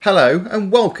Hello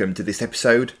and welcome to this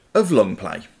episode of Long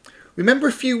Play. Remember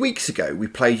a few weeks ago we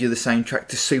played you the soundtrack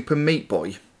to Super Meat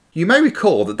Boy? You may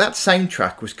recall that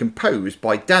soundtrack was composed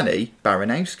by Danny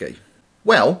Baranowski.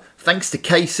 Well, thanks to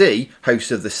KC, host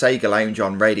of the Sega Lounge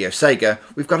on Radio Sega,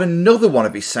 we've got another one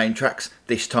of his soundtracks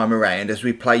this time around as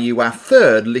we play you our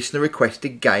third listener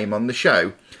requested game on the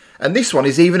show. And this one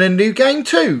is even a new game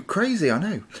too. Crazy, I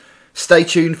know. Stay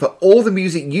tuned for all the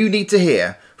music you need to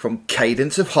hear from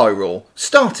Cadence of Hyrule,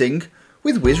 starting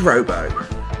with Wiz Robo.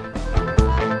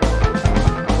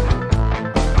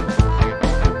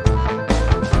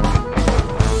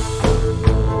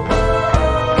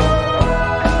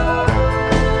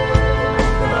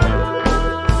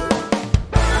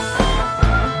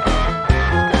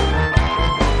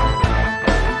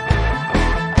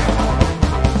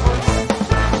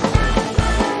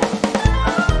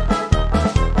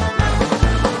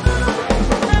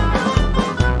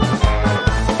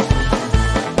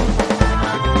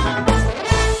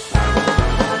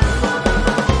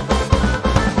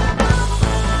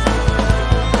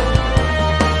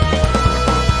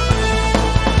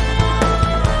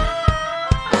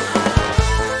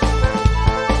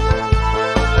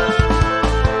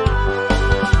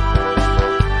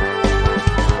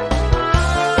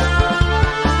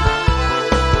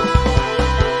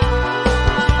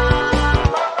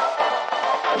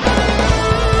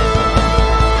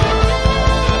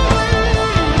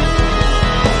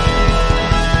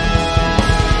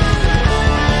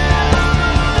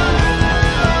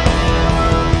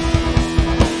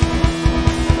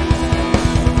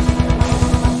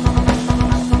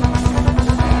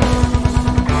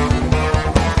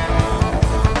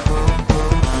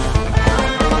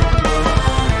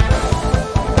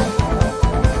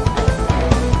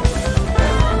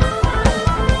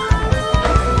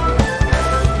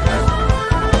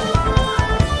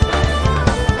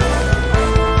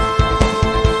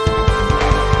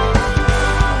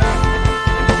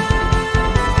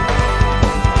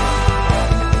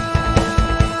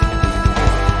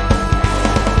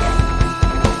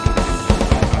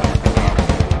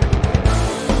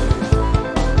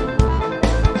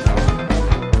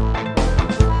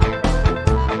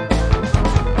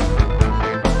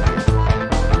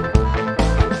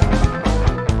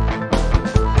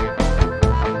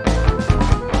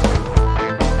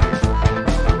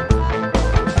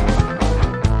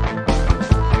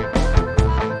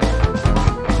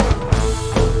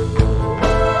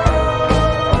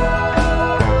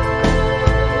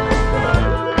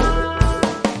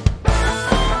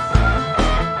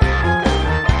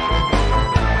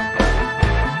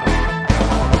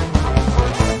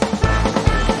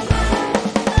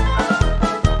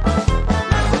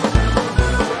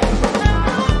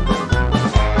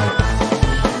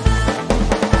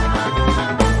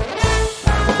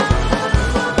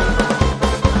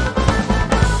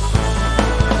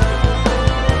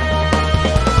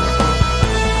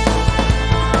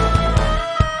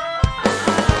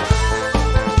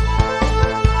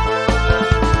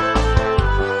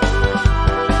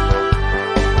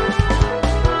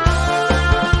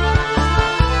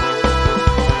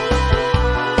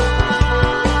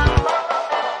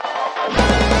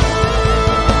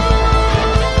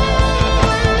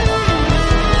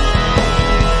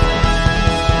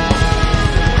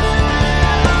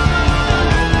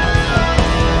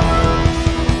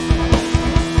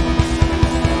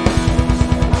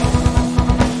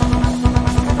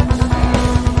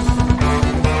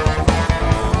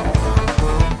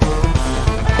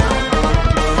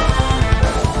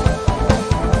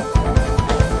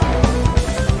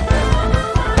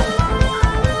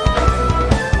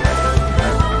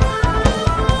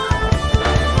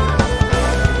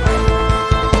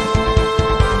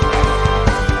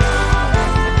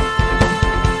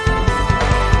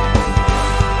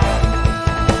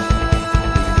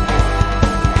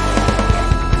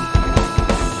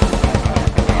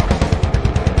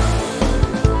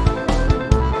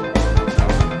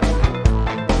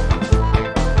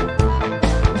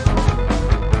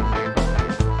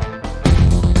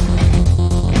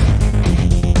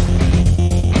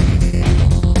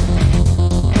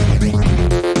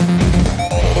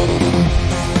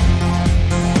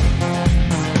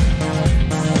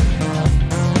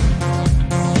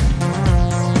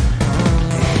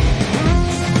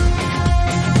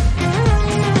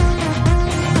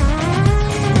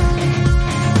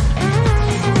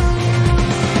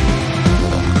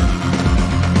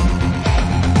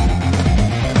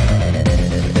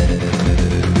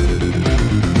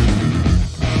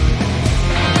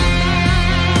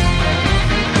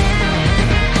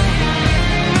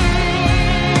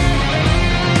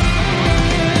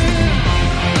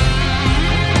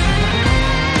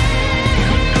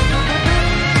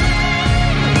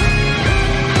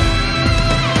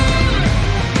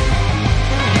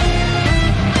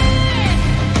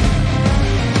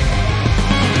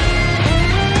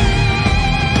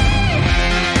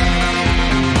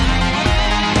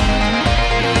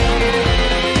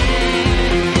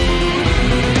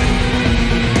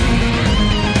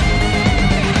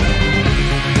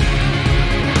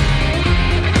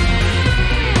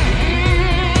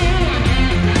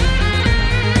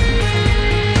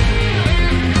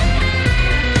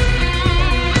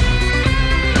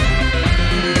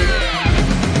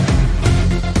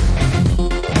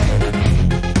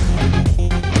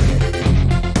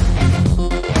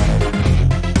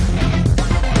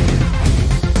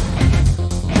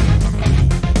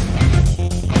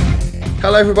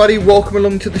 Hello everybody, welcome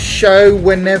along to the show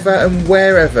whenever and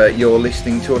wherever you're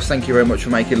listening to us. Thank you very much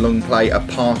for making Long Play a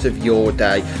part of your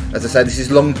day. As I said, this is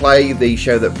Long Play, the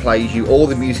show that plays you all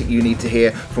the music you need to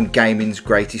hear from gaming's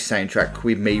greatest soundtrack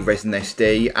with me, Resin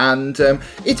SD. And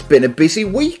it's been a busy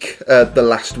week the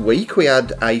last week. We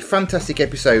had a fantastic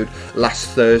episode last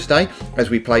Thursday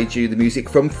as we played you the music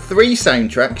from 3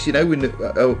 soundtracks. You know, we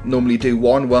normally do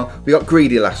 1. Well, we got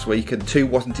greedy last week and 2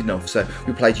 wasn't enough, so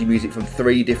we played you music from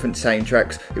 3 different soundtracks.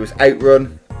 It was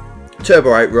Outrun,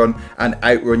 Turbo Outrun and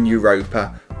Outrun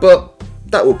Europa, but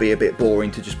that would be a bit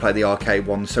boring to just play the arcade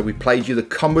ones, so we played you the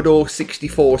Commodore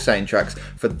 64 soundtracks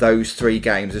for those 3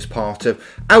 games as part of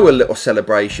our little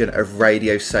celebration of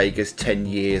Radio Sega's 10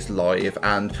 years live,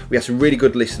 and we had some really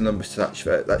good listen numbers to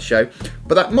that show,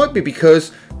 but that might be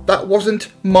because that wasn't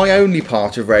my only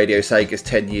part of Radio Sega's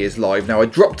 10 years live. Now, I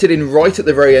dropped it in right at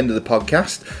the very end of the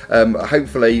podcast.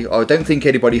 Hopefully, I don't think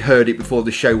anybody heard it before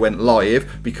the show went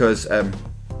live because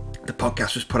the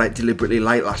podcast was put out deliberately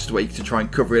late last week to try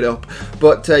and cover it up.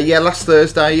 But yeah, last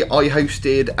Thursday I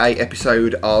hosted a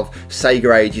episode of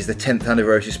Sega Ages, the 10th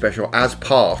anniversary special, as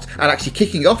part, and actually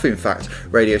kicking off in fact,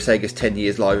 Radio Sega's 10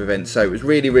 years live event. So it was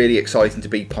really, really exciting to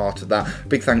be part of that.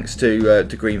 Big thanks to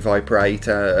Green Viper 8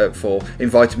 for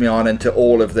inviting me on, and to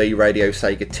all of the Radio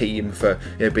Sega team for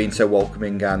being so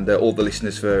welcoming, and all the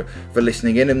listeners for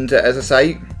listening in. And as I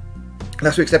say,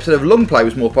 last week's episode of Long Play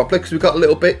was more popular because we got a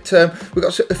little bit, we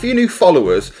got a few new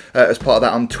followers as part of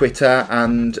that on Twitter,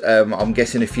 and I'm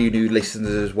guessing a few new listeners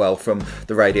as well from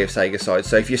the Radio Sega side.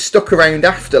 So if you're stuck around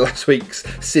after last week's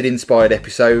Sid-inspired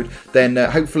episode, then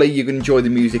hopefully you can enjoy the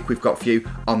music we've got for you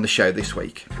on the show this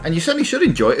week. And you certainly should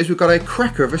enjoy it, as we've got a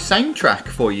cracker of a soundtrack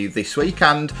for you this week,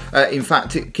 and in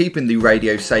fact, keeping the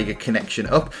Radio Sega connection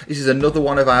up, this is another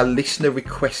one of our listener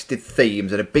requested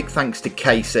themes, and a big thanks to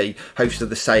Casey, host of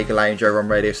the Sega Lounge on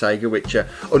Radio Sega, which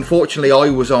unfortunately I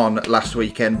was on last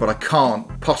weekend, but I can't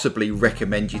possibly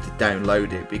recommend you to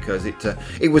download it because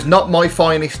it was not my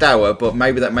finest hour, but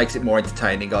maybe that makes it more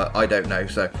entertaining. I don't know,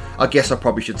 so I guess I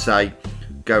probably should say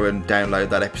go and download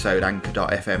that episode,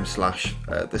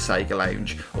 anchor.fm/the Sega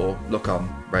Lounge, or look on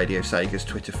Radio Sega's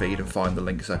Twitter feed and find the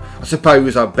link. So I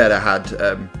suppose I better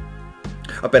had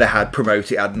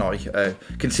promote it, hadn't I?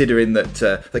 Considering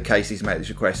that Casey's made this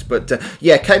request. But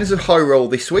yeah, Cadence of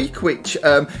Hyrule this week, which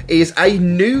is a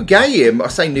new game. I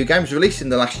say new game, it was released in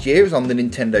the last year. It was on the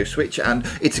Nintendo Switch, and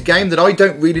it's a game that I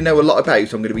don't really know a lot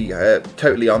about, I'm going to be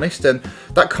totally honest, and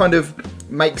that kind of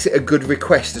makes it a good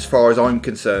request as far as I'm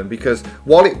concerned, because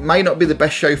while it may not be the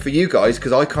best show for you guys,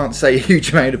 because I can't say a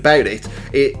huge amount about it,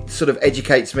 it sort of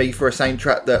educates me for a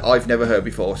soundtrack that I've never heard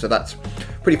before, so that's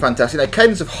pretty fantastic. Now,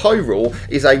 Cadence of Hyrule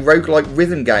is a roguelike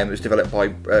rhythm game that was developed by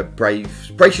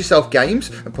Brace Yourself Games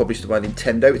and published by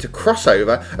Nintendo. It's a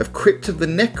crossover of Crypt of the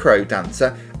Necro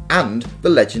Dancer and The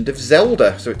Legend of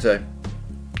Zelda, so it's a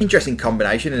interesting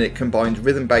combination, and it combines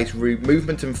rhythm-based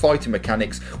movement and fighting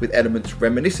mechanics with elements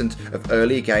reminiscent of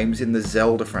earlier games in the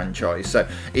Zelda franchise. So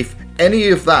if any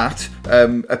of that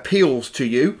appeals to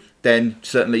you, then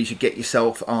certainly you should get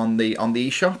yourself on the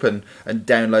eShop and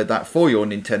download that for your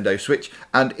Nintendo Switch.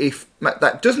 And if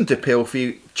that doesn't appeal for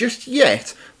you just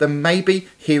yet, then maybe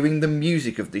hearing the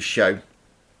music of this show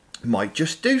might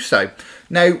just do so.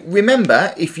 Now,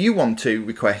 remember, if you want to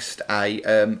request a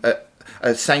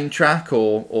soundtrack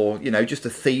or just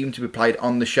a theme to be played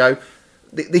on the show,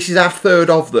 this is our 3rd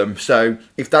of them, so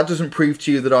if that doesn't prove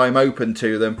to you that I'm open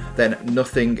to them, then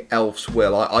nothing else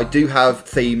will. I do have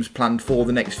themes planned for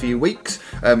the next few weeks,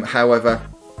 however,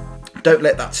 don't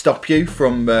let that stop you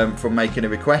from making a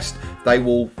request. They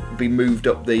will be moved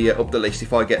up the list.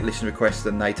 If I get listener requests,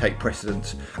 then they take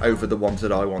precedence over the ones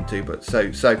that I want to. But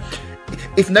so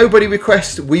if nobody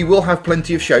requests, we will have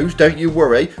plenty of shows, don't you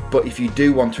worry. But if you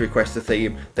do want to request a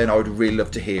theme, then I would really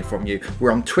love to hear from you.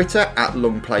 We're on Twitter at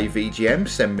LongPlayVGM.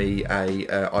 Send me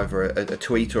either a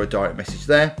tweet or a direct message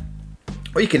there.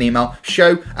 Or you can email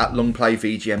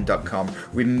show@longplayvgm.com.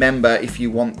 Remember, if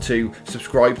you want to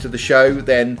subscribe to the show,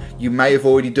 then you may have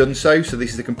already done so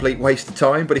this is a complete waste of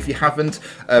time. But if you haven't,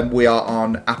 we are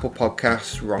on Apple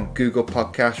Podcasts, we're on Google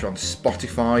Podcasts, we're on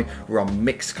Spotify, we're on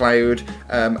Mixcloud,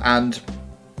 and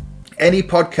any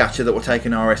podcatcher that will take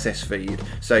an RSS feed.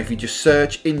 So if you just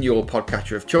search in your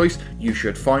podcatcher of choice, you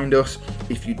should find us.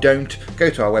 If you don't, go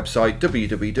to our website,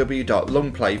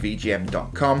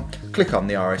 www.longplayvgm.com, click on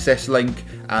the RSS link,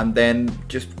 and then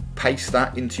just paste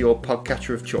that into your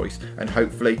podcatcher of choice, and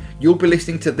hopefully you'll be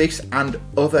listening to this and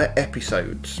other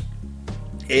episodes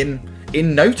in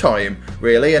no time,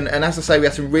 really. And as I say, we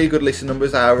had some really good listen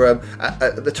numbers. Our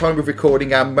at the time of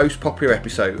recording, our most popular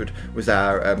episode was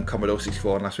our Commodore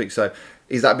 64 last week. So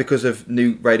is that because of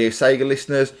new Radio Sega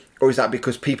listeners, or is that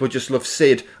because people just love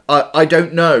Sid? I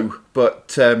don't know,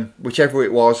 but whichever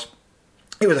it was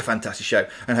a fantastic show,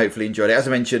 and hopefully enjoyed it. As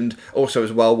I mentioned also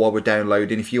as well while we're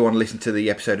downloading, if you want to listen to the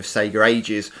episode of Sega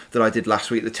Ages that I did last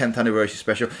week, the 10th anniversary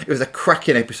special, it was a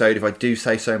cracking episode if I do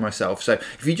say so myself. So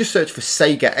if you just search for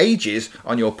Sega Ages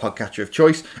on your podcatcher of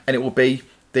choice, and it will be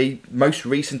the most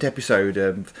recent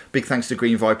episode. Big thanks to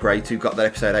Green Viper 8 who got that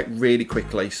episode out really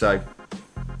quickly. So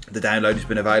the download has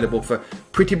been available for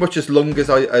pretty much as long as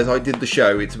I did the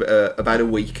show. It's about a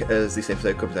week as this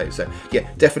episode comes out. So yeah,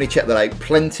 definitely check that out.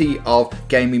 Plenty of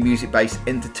gaming music-based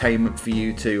entertainment for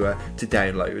you to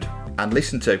download and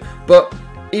listen to. But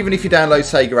even if you download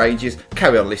Sega Ages,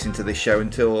 carry on listening to this show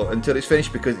until it's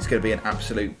finished, because it's going to be an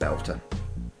absolute belter.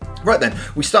 Right then,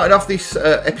 we started off this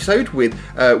episode with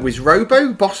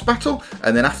Robo Boss Battle,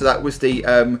 and then after that was the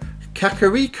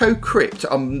Kakariko Crypt.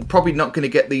 I'm probably not going to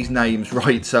get these names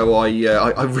right, so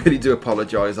I really do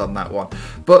apologise on that one.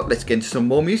 But let's get into some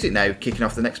more music now, kicking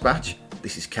off the next batch.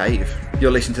 This is Cave.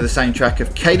 You're listening to the soundtrack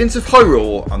of Cadence of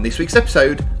Hyrule on this week's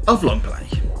episode of Long Play.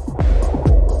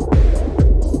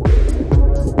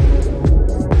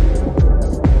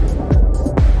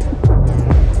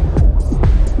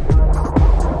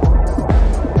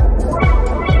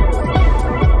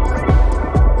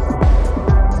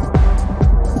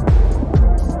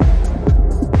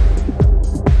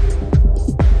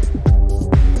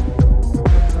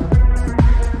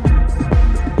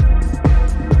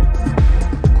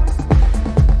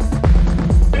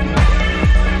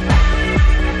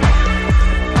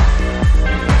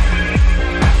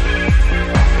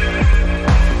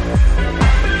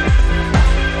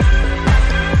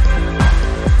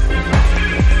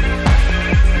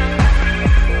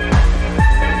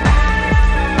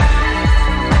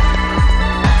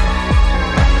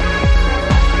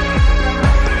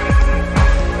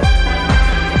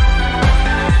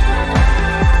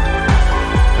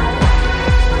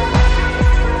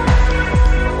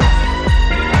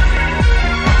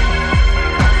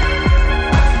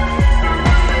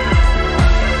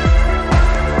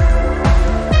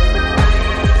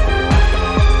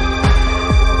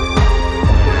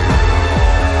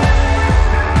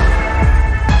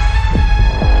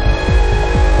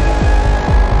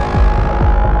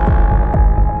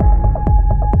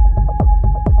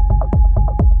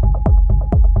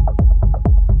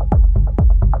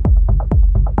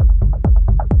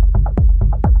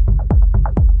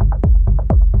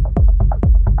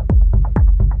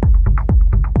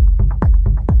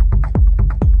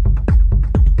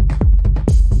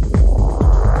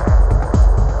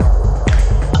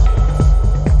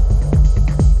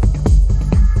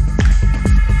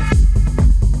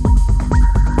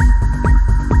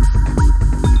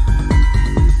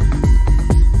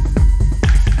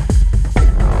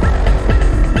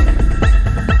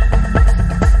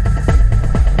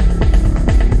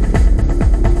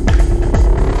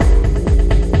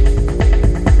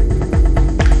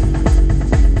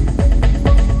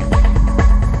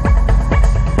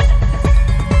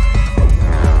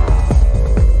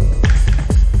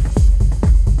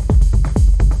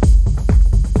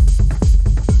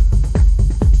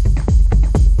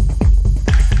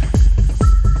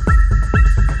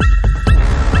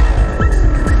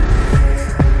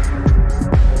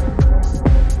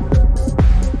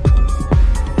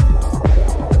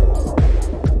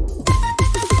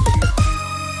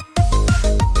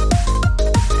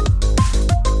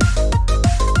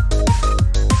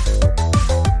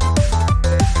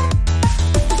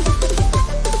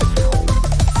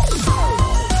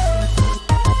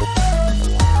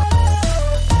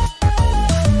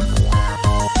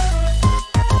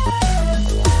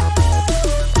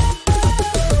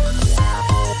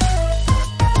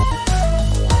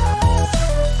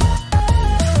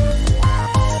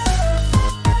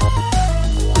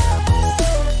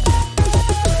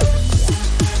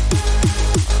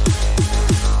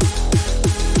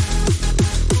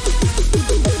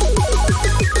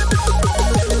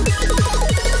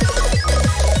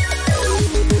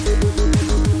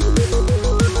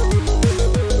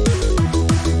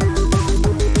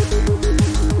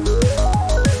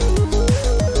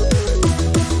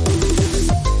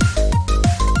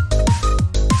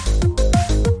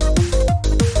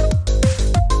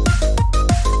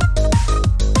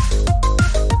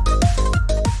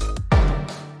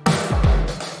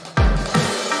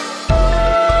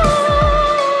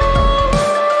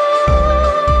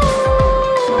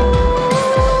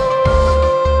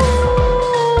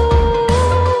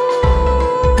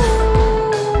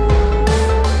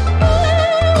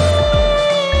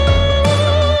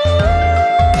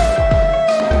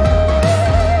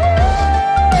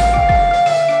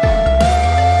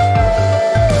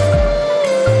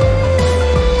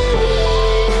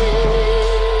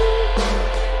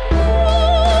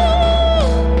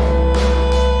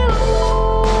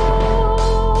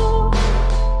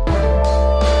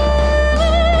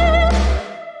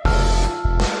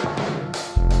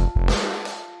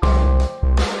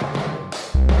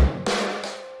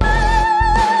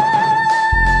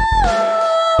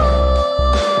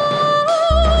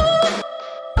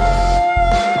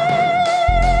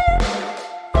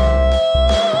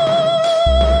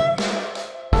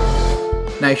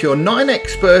 if you're not an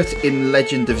expert in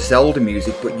Legend of Zelda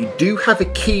music, but you do have a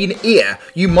keen ear,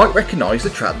 you might recognise the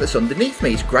track that's underneath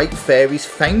me. It's Great Fairy's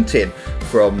Fountain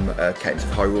from Cadence of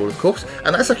Hyrule, of course,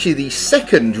 and that's actually the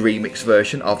second remix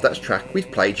version of that track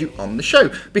we've played you on the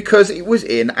show, because it was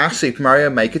in our Super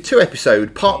Mario Maker 2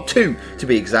 episode, part 2 to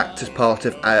be exact, as part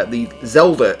of the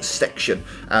Zelda section,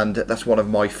 and that's one of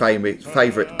my favourite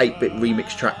 8-bit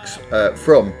remix tracks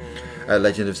from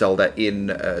Legend of Zelda in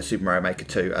Super Mario Maker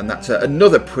 2, and that's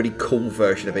another pretty cool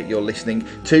version of it. You're listening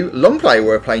to Longplay, where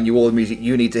we're playing you all the music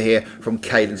you need to hear from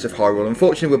Cadence of Hyrule.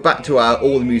 Unfortunately, we're back to our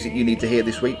all the music you need to hear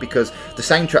this week, because the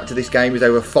soundtrack to this game is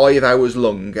over 5 hours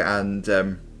long,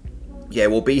 and yeah,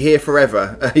 we'll be here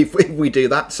forever if we do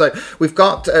that. So we've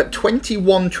got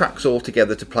 21 tracks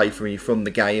altogether to play for you from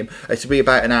the game. It's to be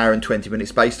about an hour and 20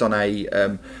 minutes, based on a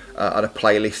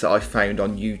playlist that I found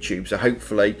on YouTube. So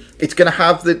hopefully it's going to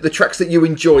have the tracks that you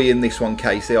enjoy in this one,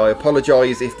 Casey. I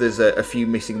apologise if there's a few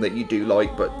missing that you do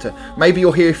like, but maybe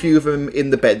you'll hear a few of them in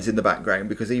the beds in the background,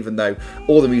 because even though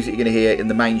all the music you're going to hear in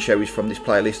the main show is from this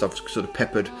playlist, I've sort of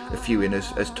peppered a few in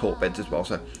as talk beds as well.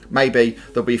 So maybe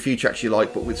there'll be a few tracks you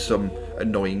like, but with some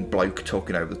annoying bloke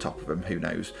talking over the top of them, who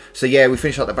knows. So yeah, we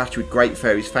finished out the batch with Great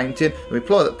Fairy's Fountain, and we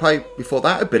played before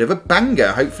that a bit of a banger.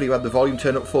 Hopefully you had the volume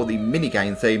turned up for the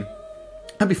minigame theme,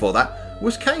 and before that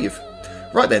was Cave.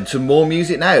 Right then, some more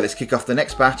music now. Let's kick off the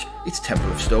next batch. It's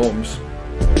Temple of Storms.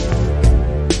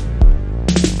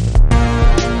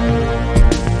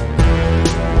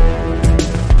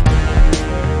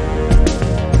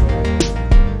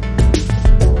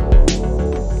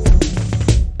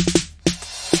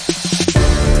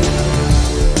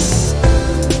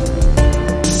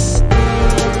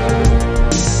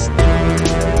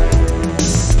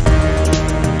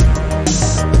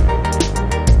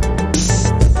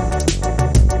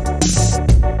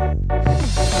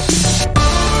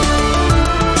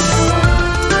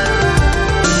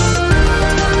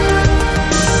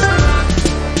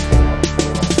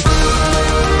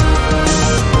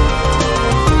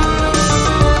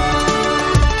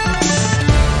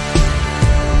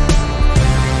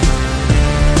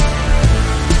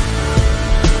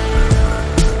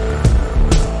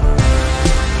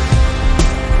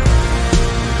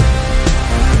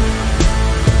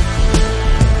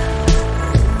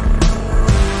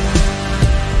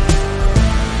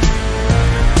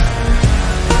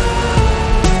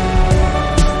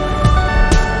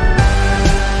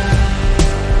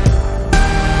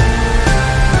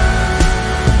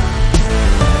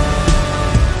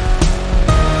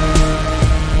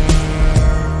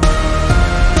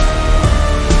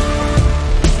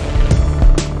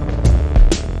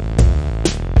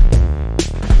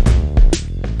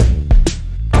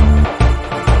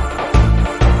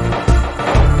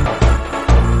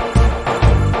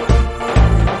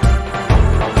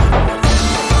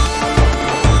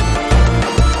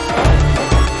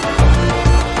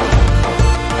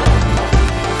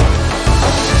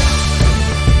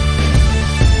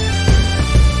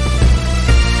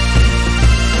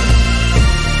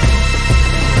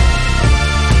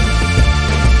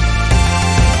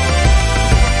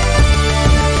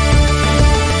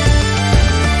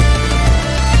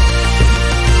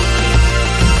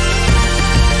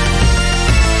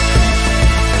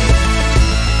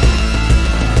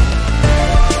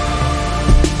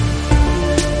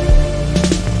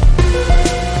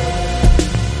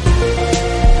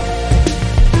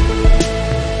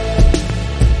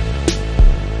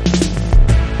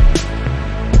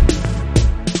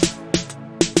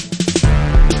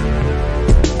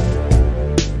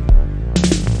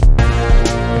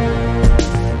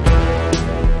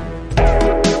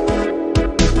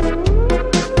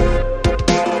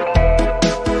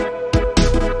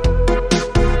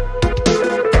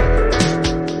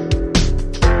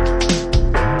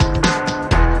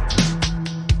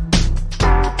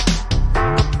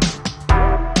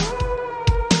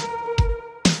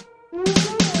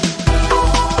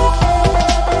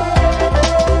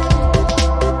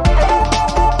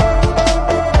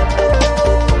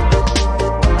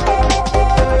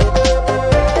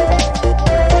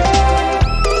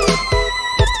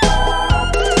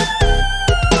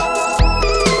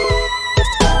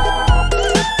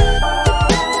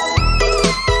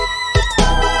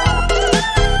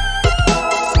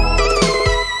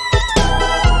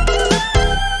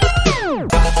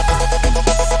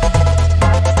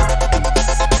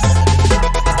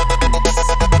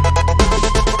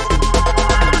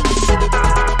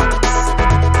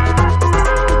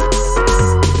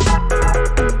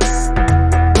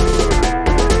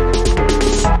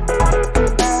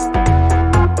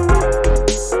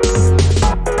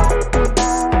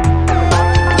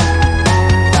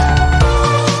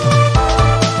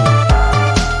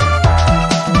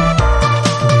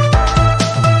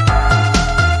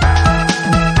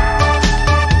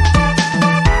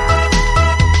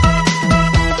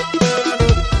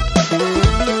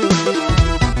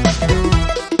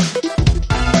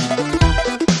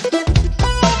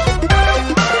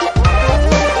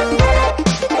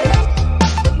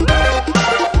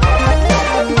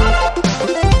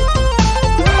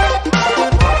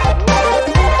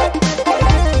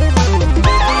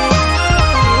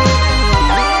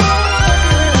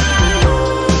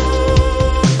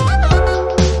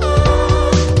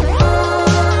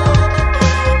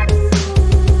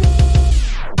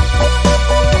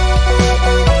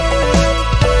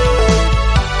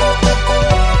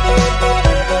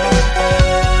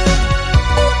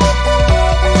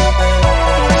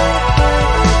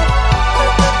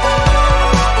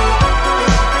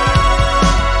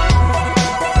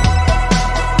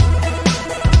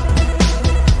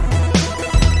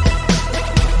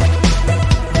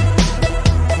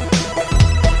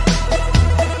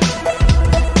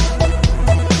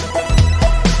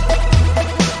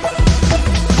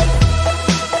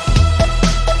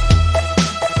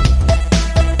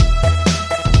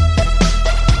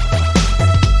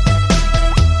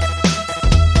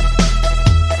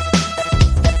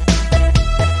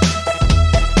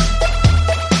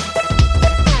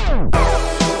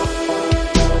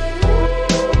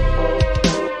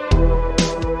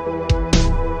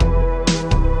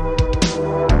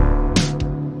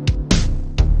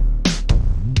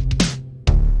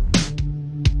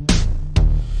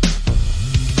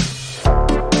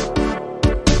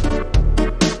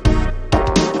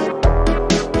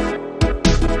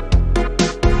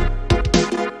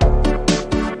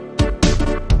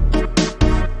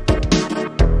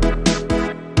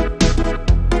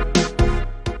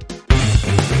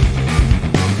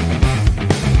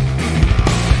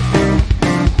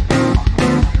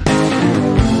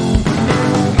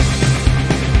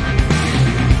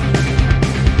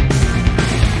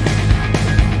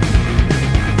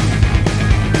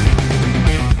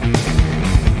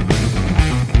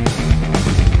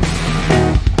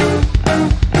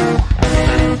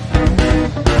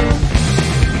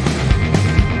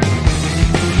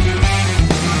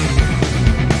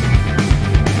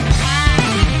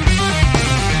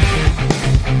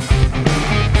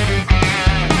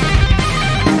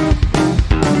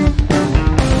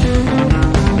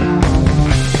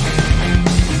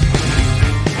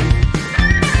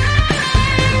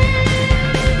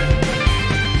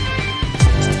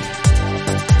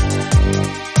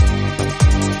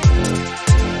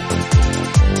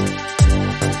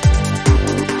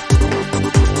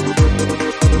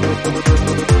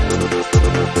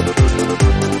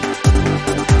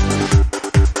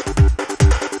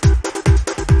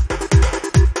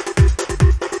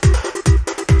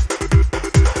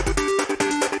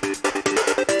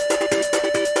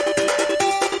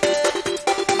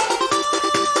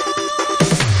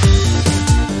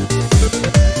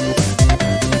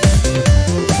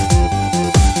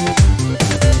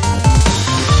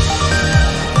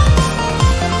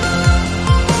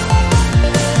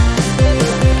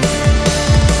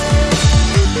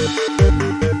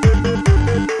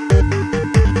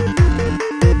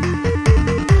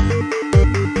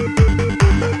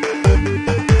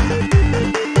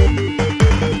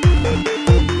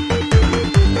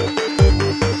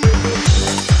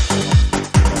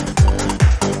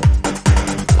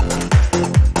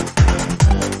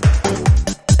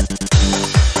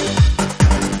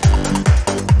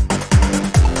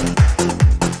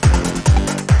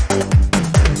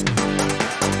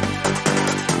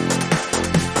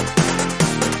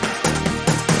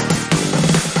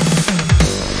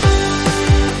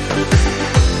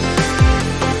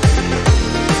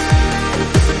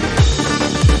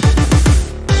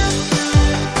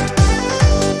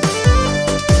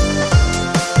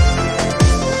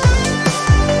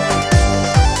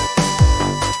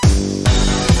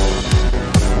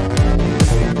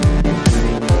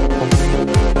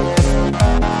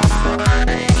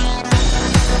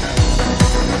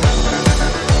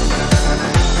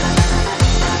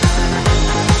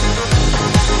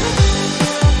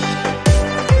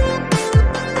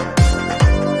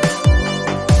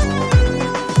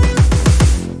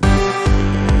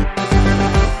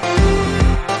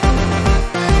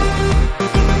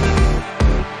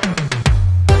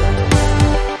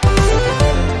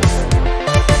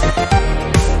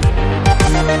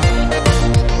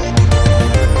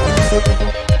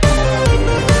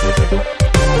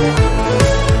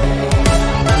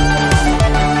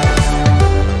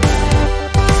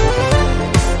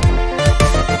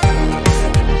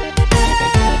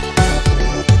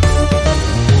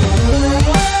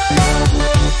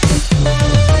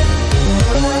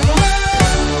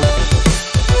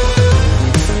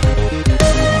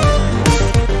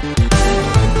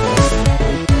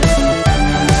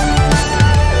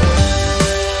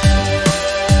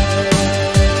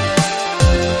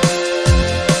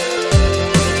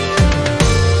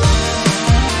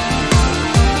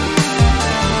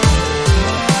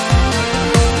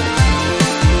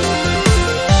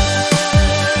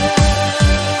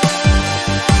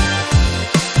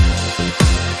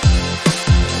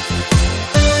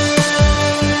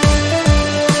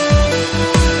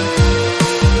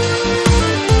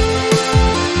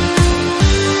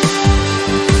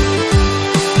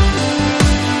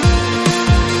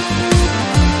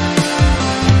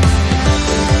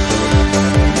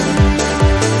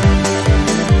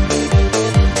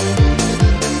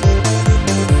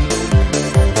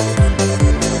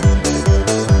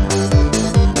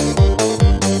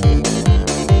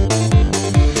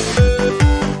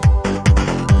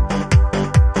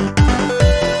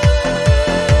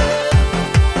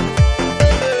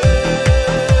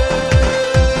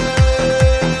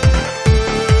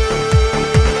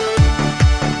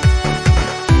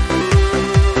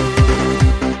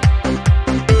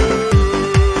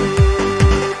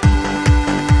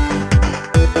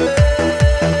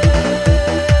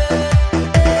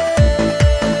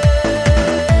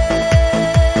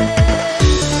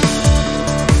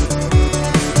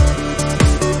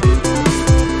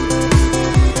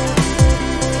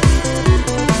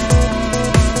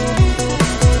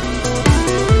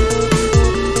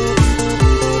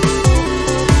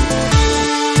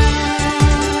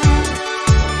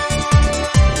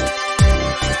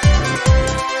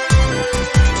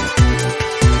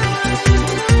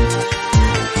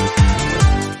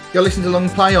 You're listening to Long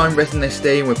Play, I'm Resident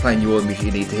SD and we're playing you all the music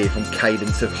you need to hear from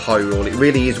Cadence of Hyrule. It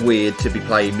really is weird to be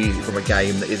playing music from a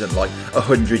game that isn't like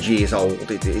 100 years old.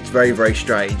 It's very, very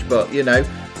strange, but you know,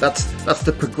 that's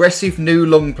the progressive new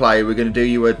Long Play. We're going to do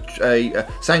you a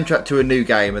soundtrack to a new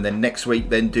game, and then next week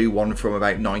then do one from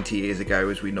about 90 years ago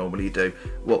as we normally do.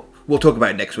 We'll talk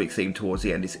about next week's theme towards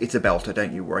the end. It's a belter,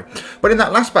 don't you worry. But in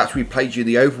that last batch we played you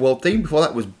the Overworld theme. Before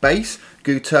that was Bass,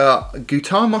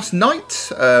 Guitarmos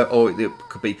Night, or it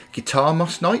could be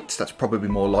Guitarmos Nights, that's probably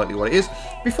more likely what it is.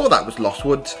 Before that was Lost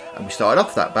Woods, and we started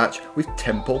off that batch with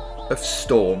Temple of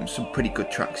Storms, some pretty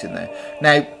good tracks in there.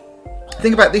 Now, the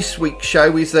thing about this week's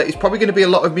show is that it's probably going to be a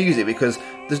lot of music, because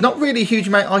there's not really a huge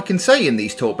amount I can say in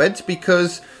these talk beds,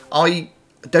 because I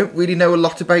don't really know a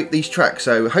lot about these tracks,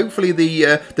 so hopefully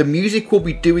the music will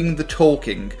be doing the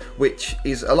talking, which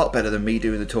is a lot better than me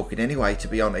doing the talking anyway, to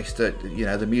be honest. You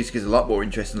know, the music is a lot more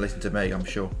interesting to listen to me, I'm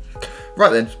sure.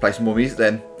 Right then, let's play some more music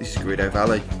then. This is Gerudo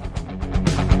Valley.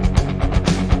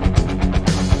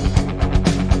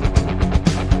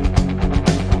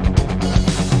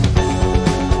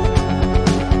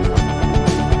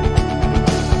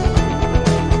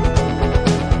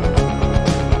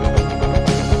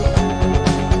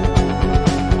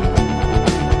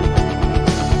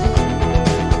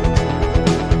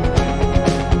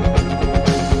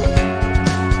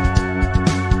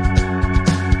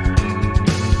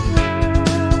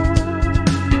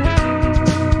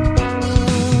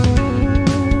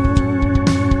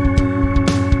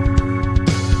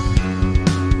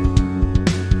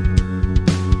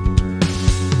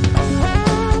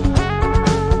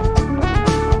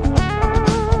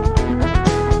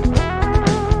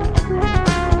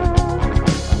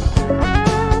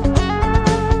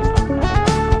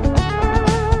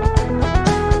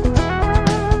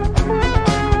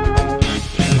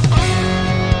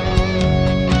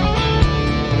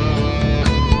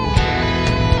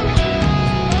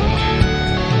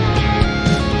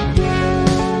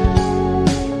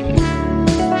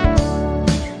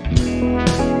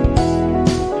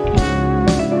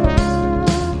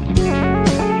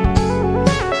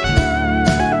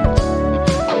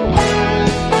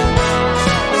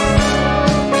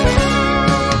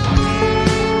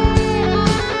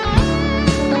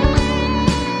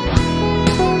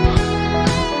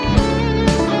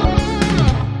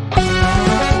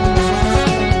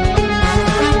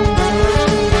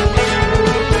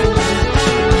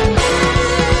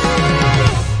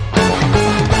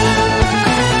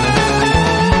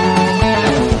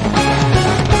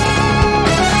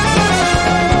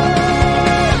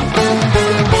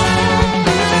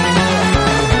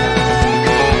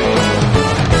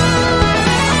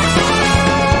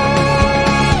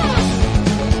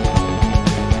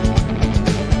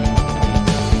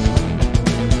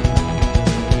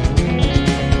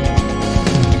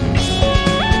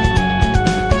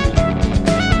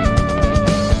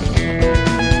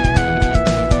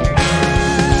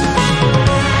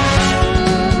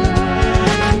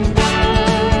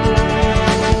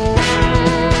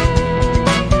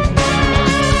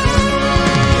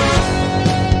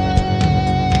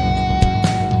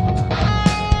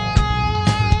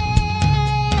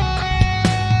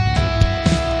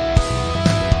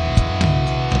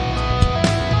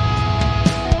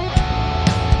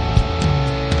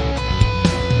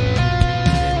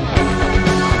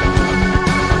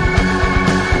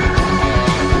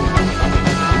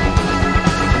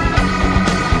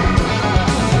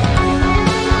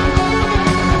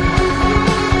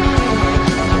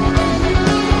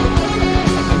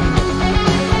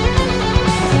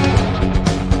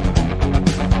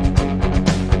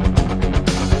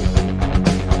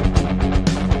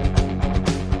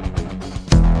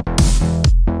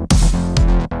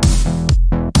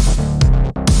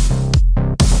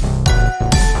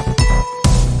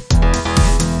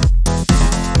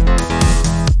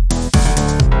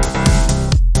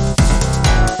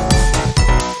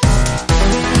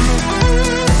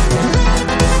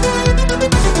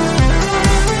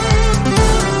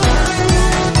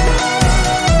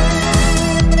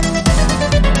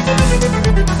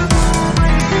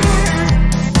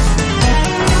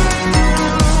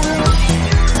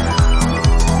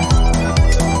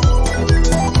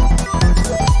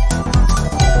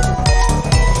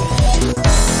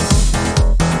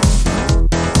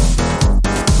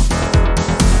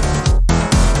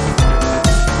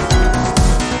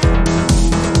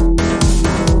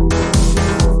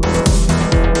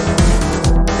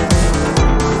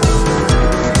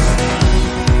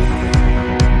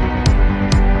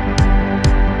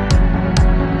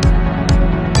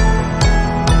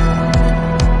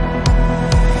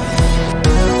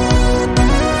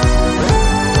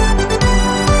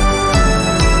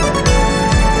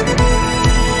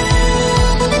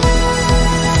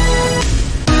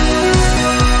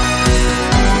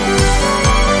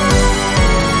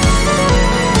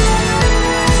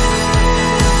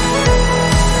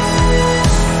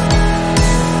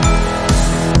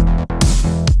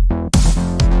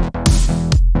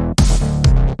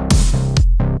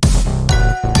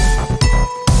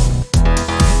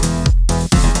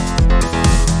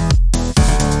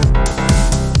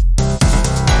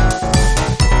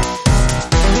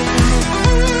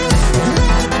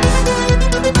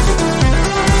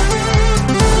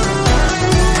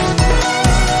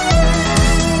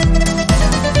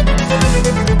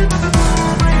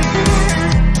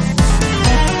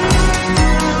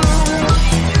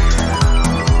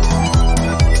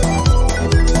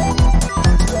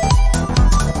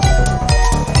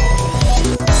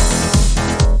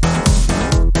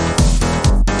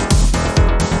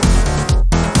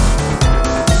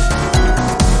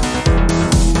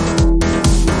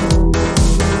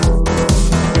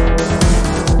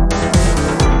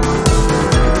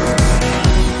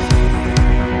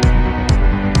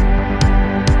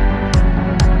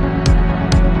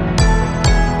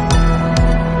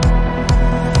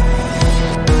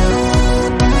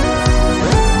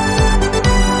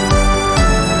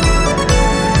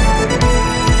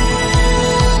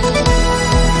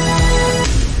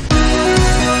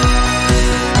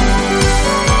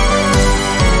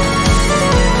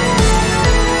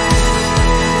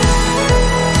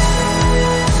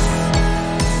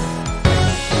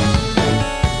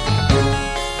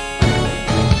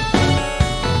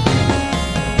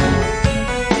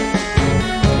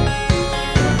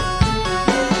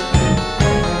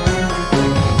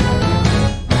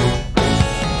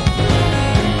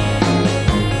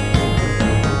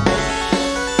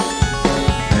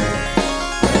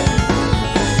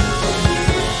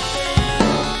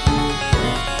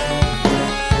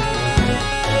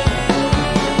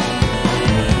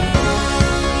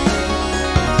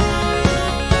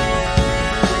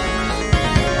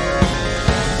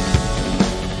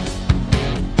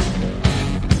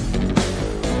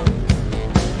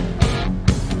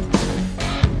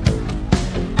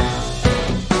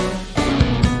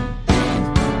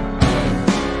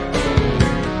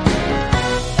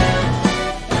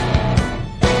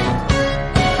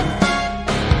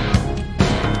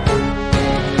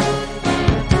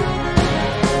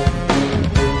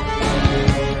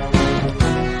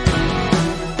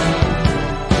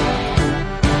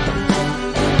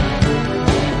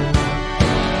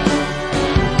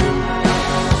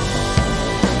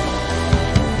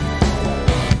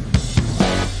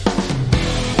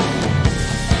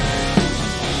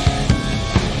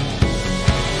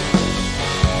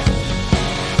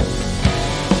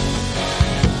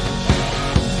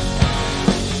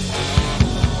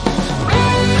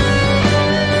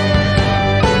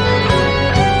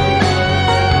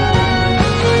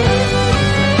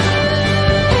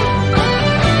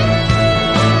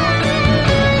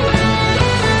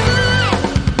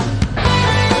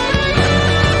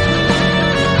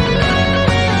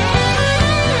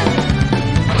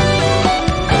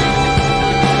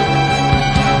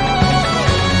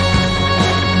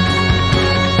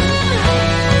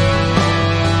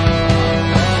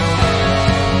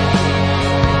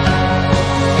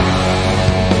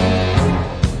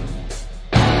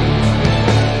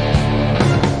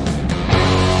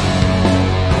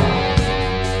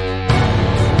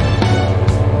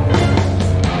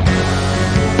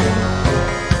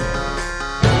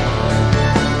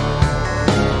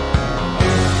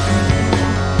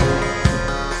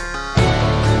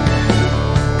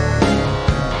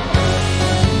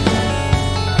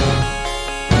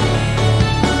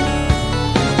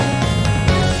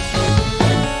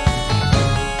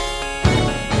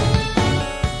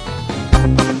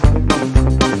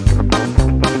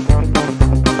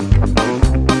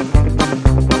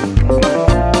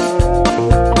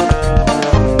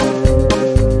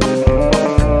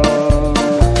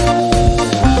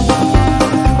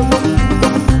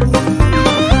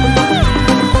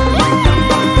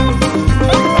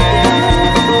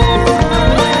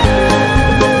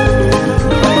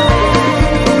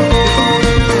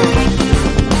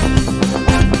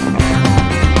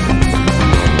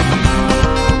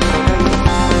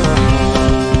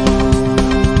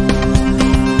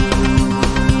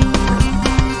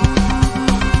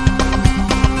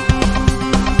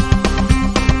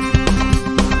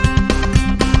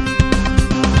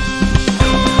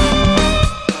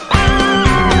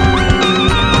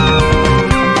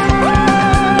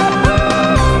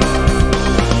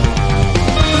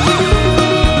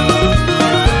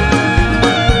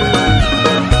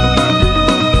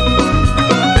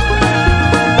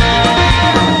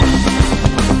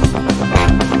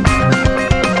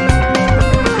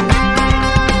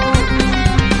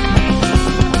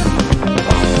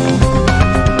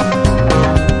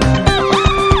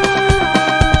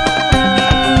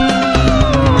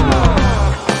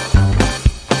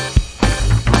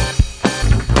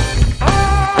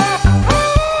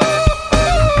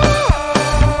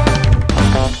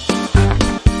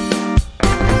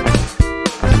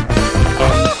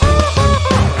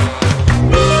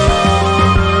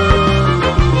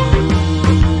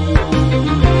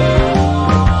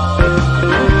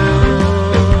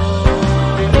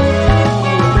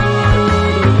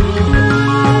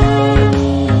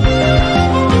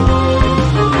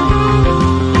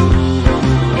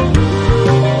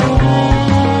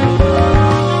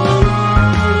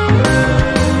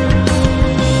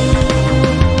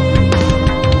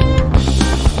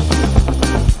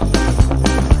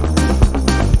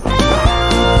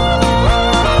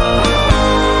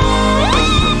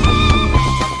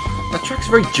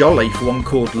 very jolly for one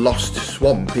called Lost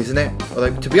Swamp, isn't it?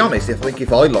 Although, to be honest, I think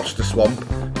if I lost a swamp,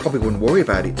 probably wouldn't worry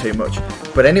about it too much.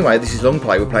 But anyway, this is Long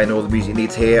Play. We're playing all the music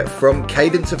needs here from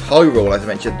Cadence of Hyrule, as I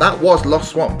mentioned. That was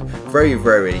Lost Swamp. Very,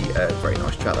 very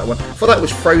nice track, that one. Before that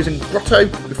was Frozen Grotto.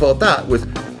 Before that was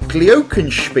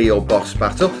Glockenspiel Boss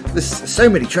Battle. There's so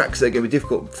many tracks that are going to be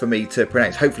difficult for me to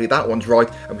pronounce. Hopefully that one's right.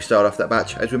 And we start off that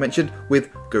batch, as we mentioned,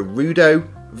 with Gerudo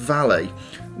Valley.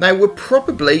 Now we're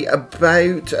probably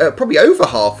over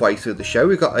halfway through the show.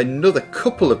 We've got another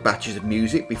couple of batches of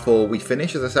music before we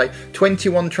finish. As I say,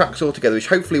 21 tracks altogether, which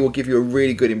hopefully will give you a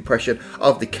really good impression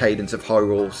of the Cadence of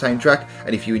Hyrule soundtrack.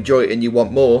 And if you enjoy it and you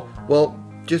want more, well,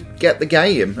 just get the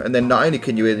game. And then not only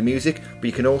can you hear the music, but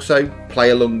you can also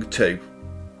play along too.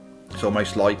 It's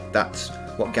almost like that's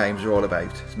what games are all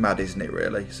about. It's mad, isn't it,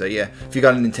 really? So yeah, if you've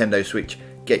got a Nintendo Switch,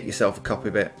 get yourself a copy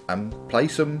of it and play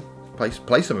some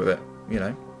of it. You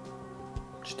know,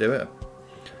 just do it.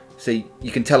 See,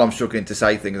 you can tell I'm struggling to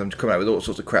say things. I'm coming out with all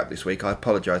sorts of crap this week. I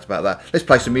apologise about that. Let's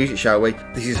play some music, shall we?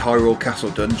 This is Hyrule Castle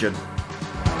Dungeon.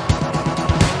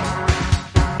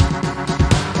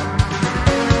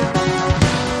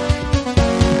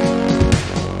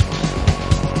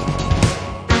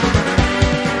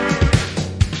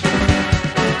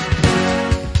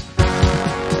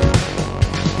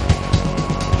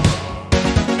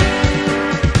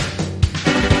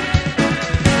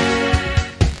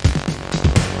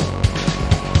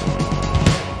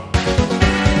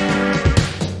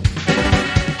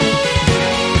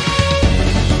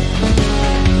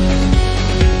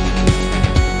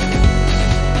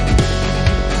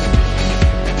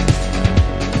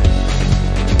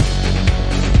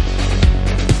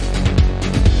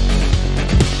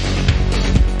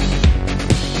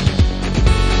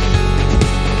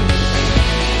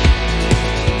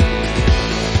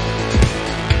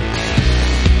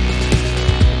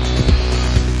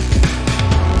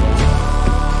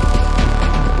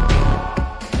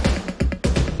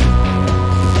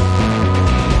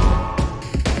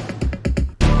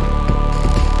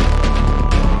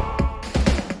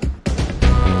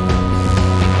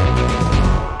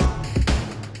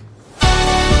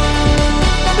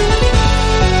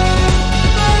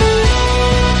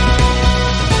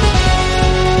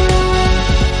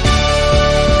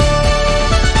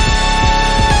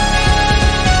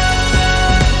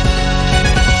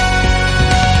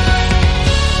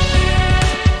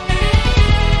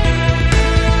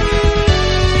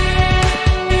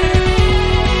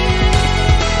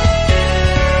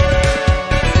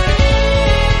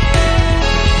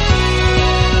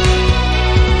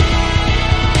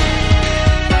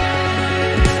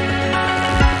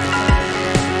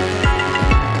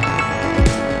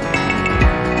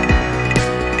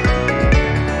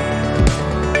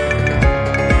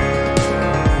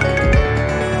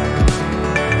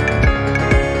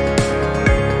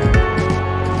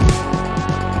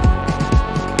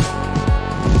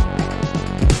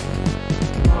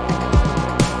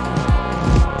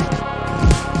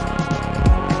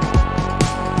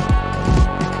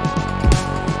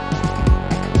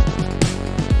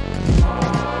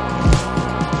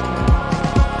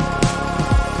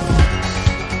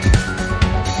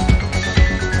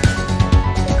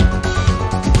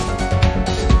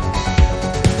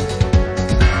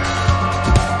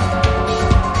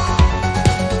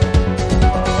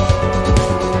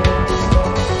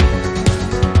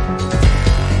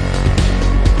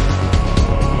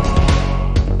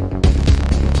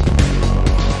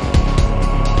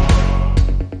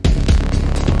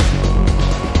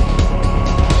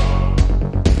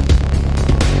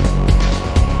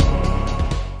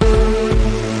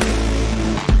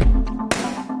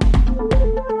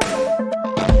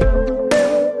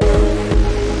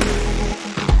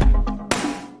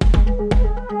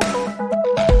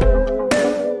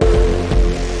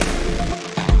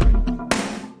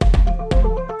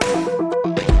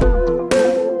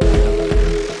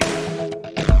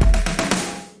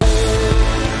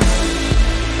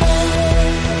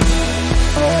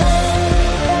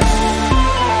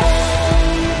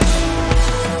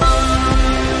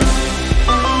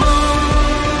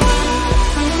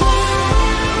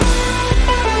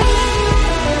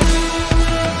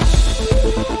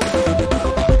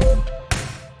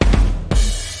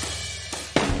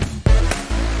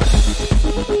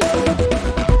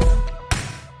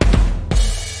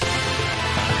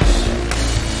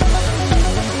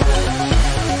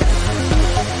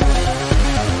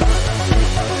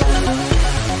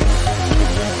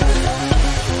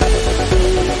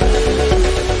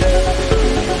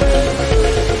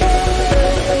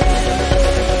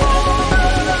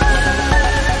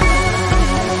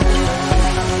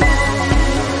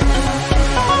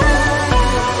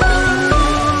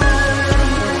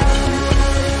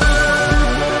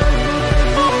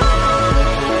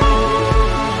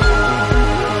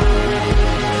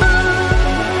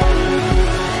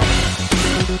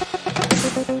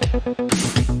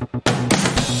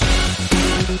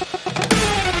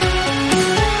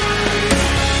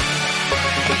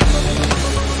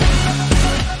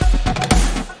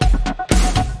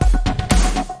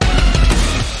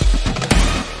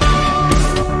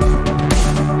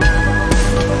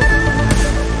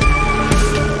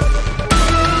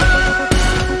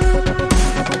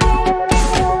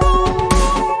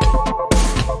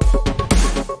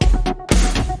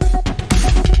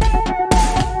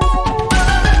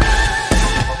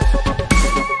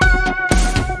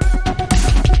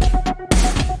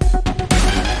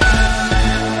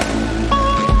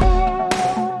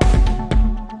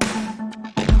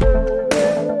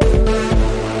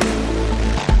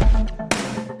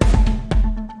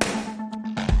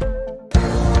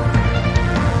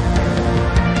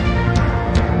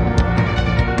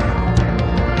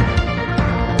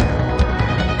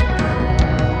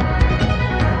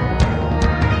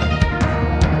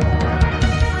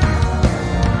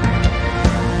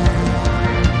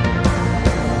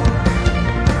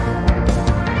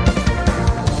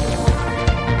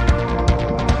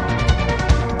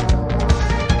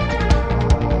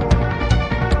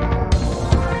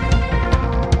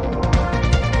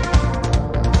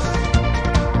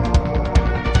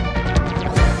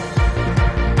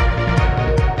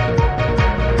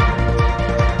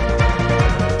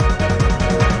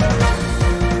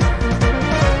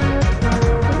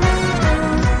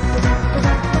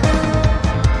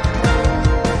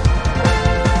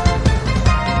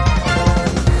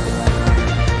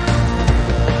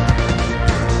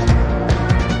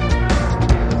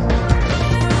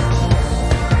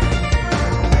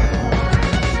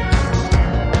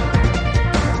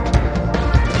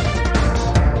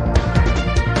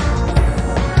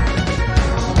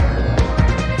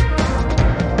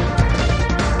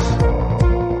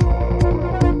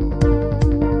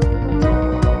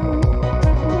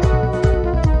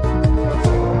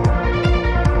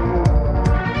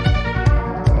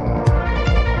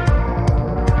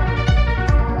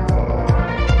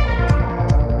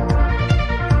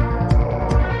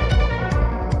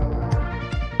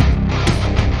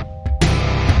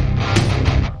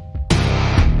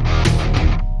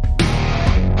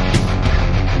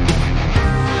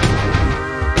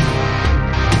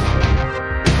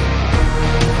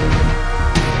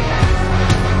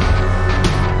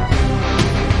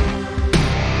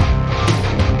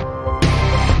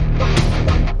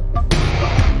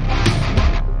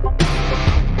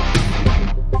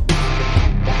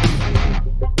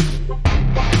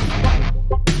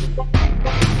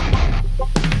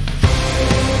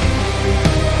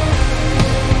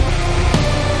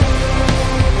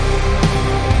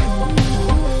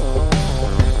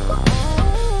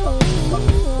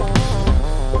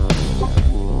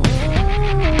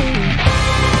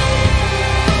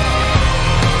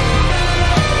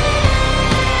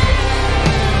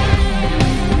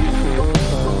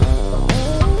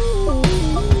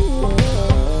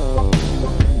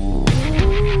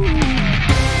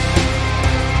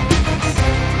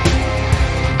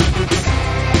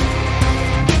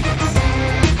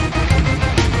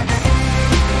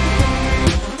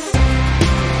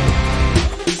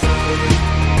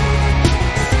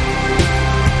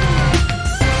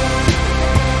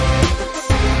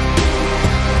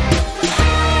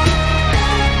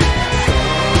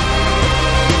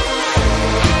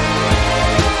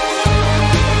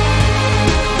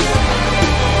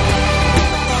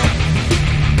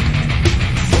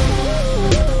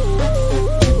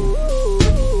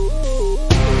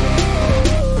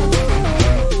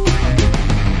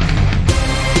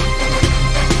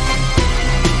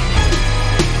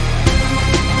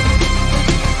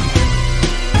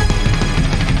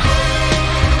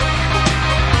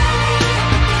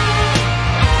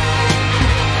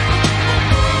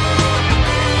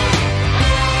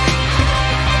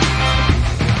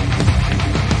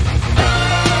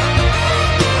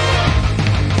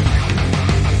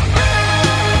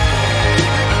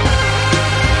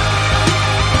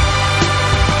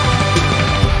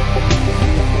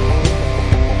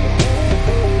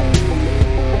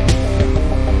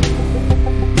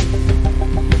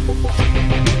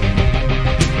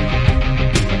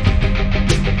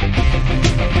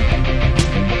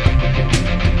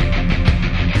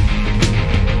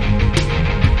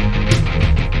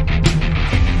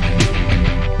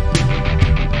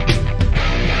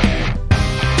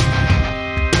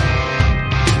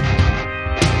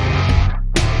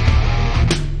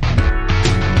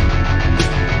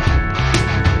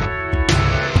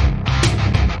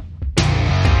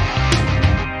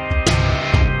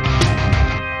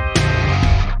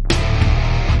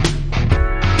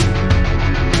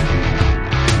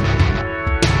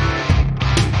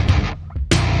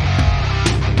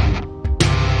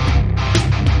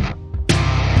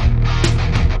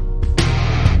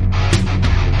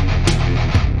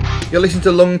 You're listening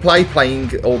to Lung Play,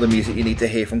 playing all the music you need to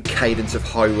hear from Cadence of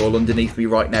Hyrule. Underneath me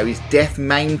right now is Death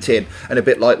Mountain, and a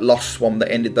bit like Lost Swan that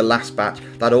ended the last batch,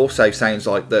 that also sounds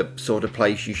like the sort of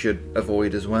place you should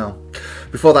avoid as well.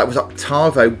 Before that was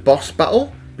Octavo Boss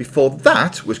Battle. Before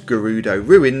that was Gerudo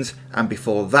Ruins, and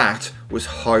before that was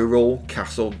Hyrule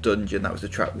Castle Dungeon. That was the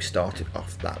track we started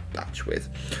off that batch with.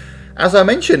 As I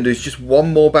mentioned, there's just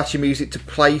one more batch of music to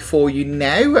play for you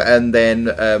now, and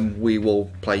then we will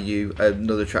play you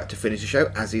another track to finish the show,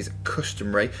 as is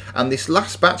customary. And this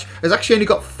last batch has actually only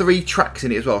got 3 tracks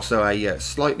in it as well, so a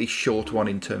slightly short one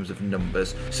in terms of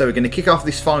numbers. So we're going to kick off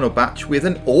this final batch with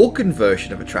an organ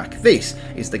version of a track. This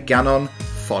is the Ganon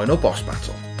Final Boss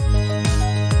Battle.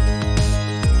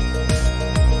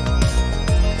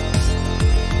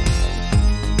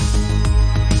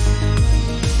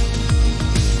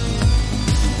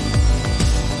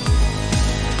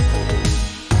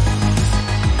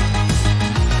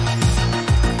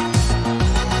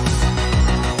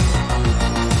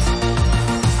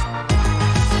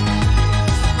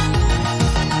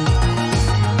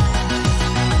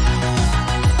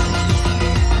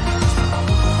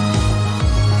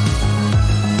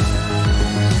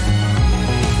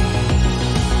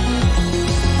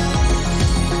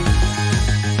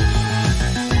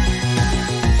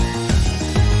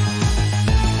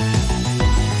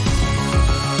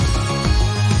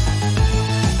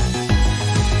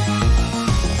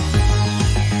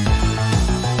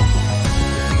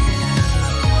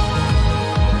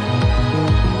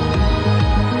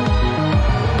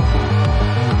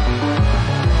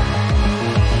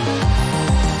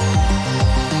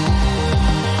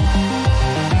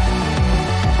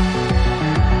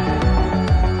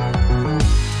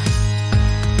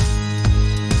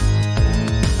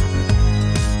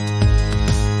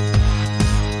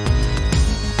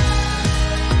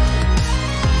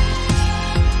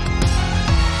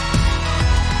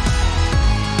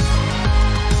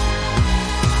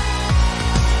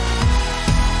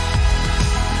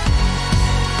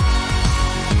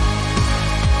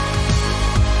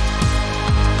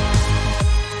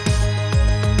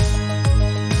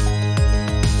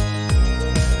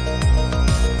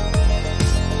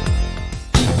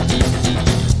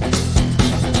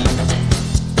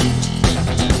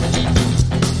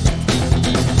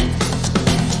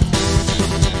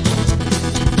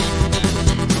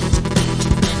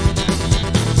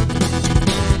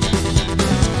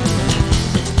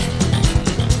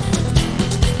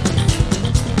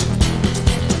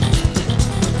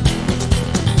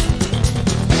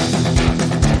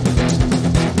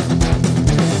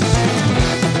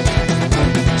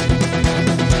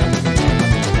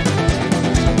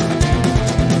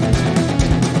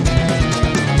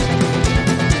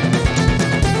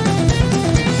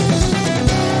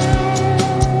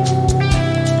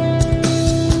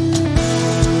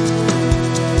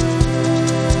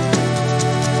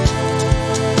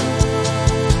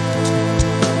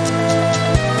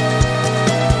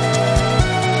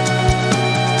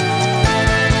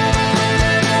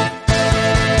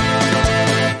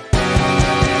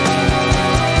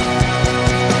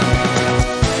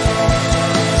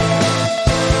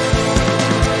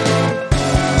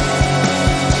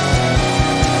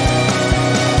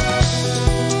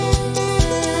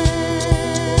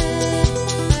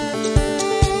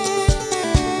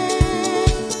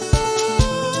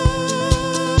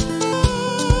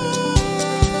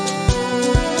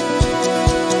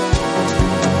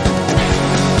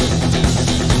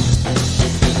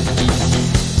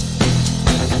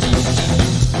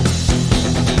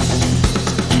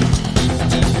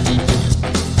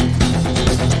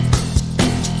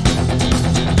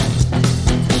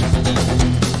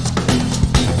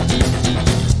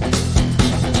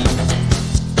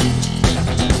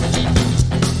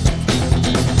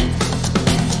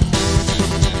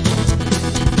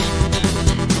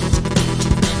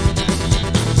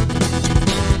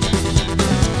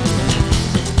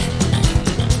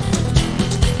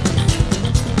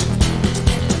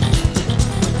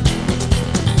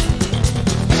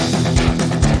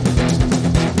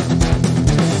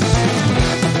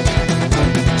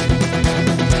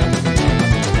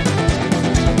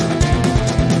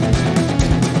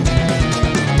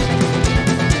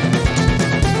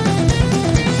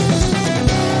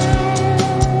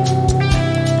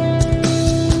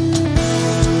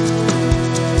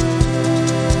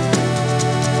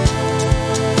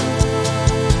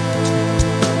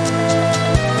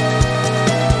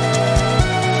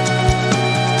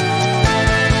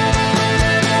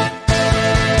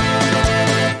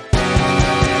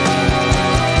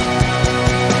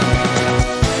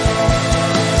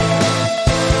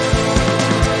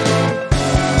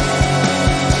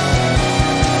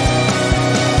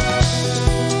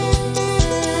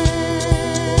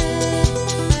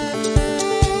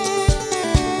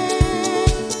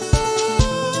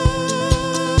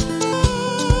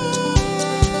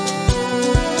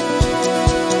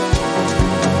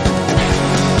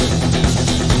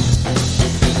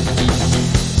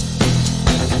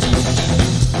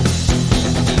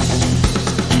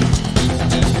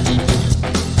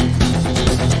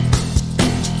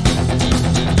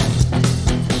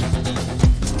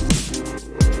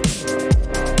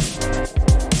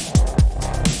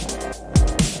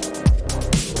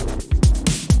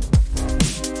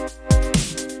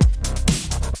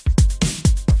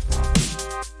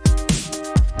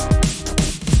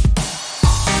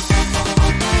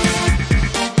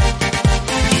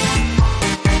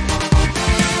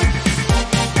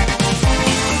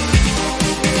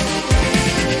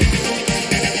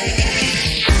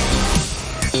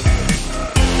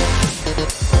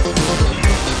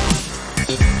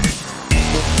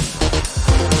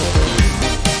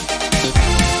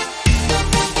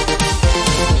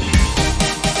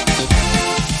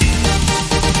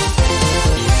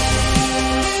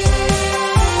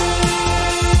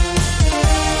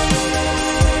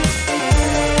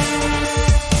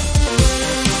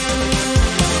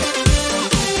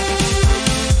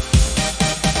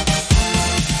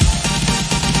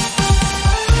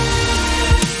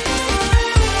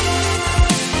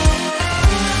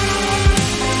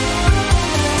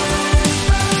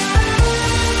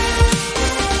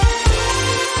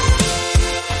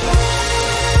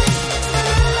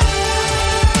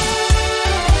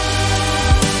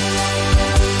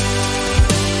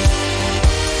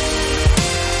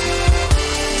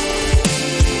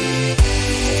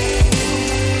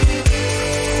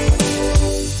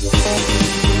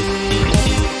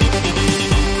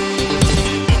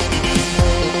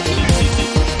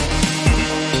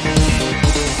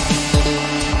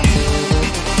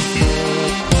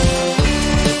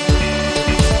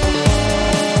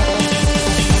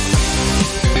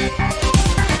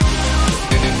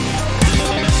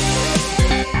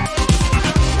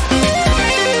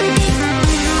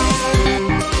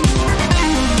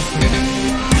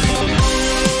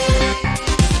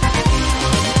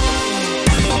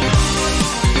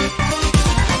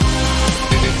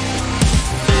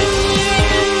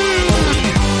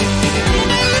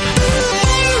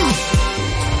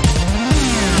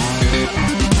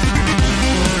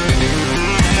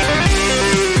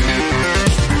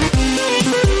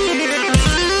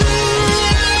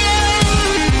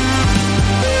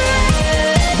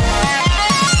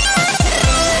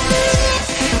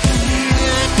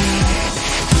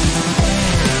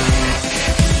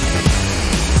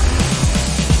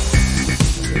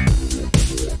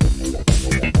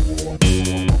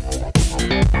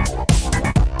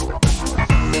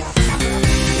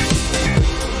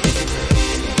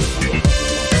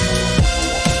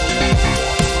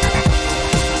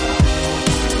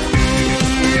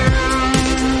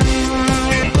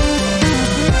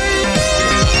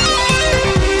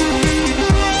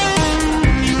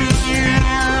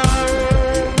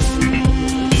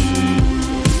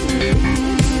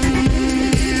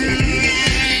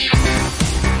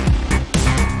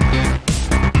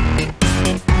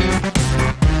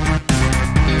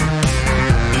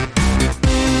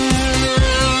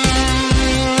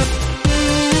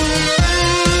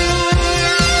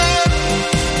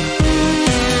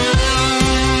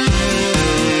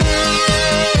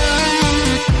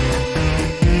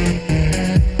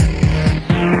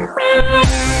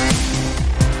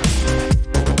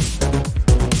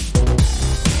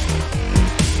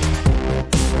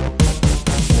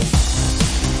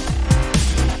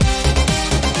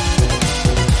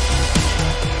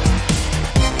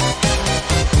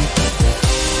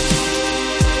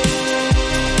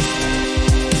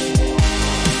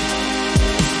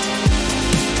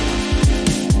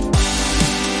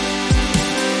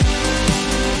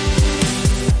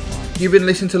 You've been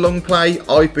listening to Long Play,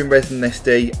 I've been Resident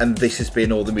SD, and this has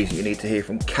been all the music you need to hear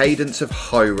from Cadence of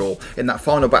Hyrule. In that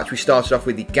final batch we started off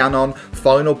with the Ganon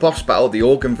final boss battle, the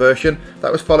organ version.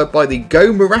 That was followed by the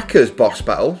Go Maracas boss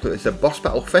battle. It's a boss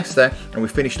battle fest there, and we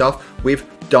finished off with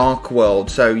Dark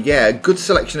World. So yeah, a good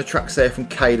selection of tracks there from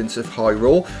Cadence of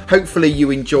Hyrule. Hopefully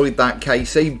you enjoyed that,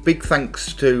 Casey. Big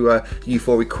thanks to you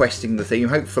for requesting the theme.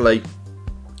 Hopefully,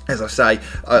 as I say,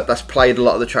 that's played a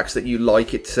lot of the tracks that you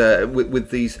like. It's with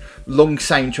these long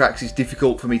soundtracks, it's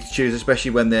difficult for me to choose,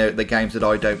 especially when they're the games that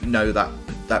I don't know that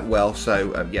well.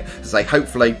 So yeah, as I say,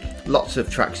 hopefully lots of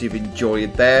tracks you've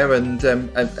enjoyed there, and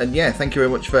yeah, thank you very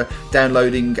much for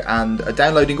downloading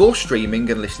or streaming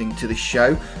and listening to this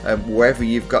show, wherever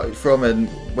you've got it from, and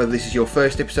whether this is your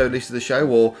first episode list of the show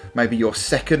or maybe your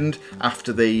second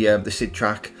after the Sid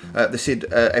track, the Sid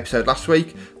episode last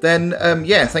week. Then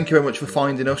yeah, thank you very much for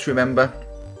finding us. Remember,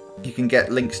 you can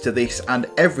get links to this and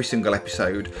every single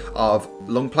episode of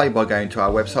Long Play by going to our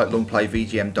website,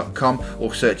 longplayvgm.com,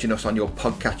 or searching us on your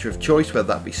podcatcher of choice, whether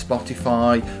that be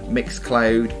Spotify,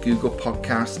 Mixcloud, Google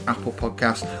Podcasts, Apple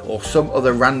Podcasts, or some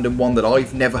other random one that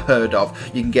I've never heard of.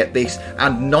 You can get this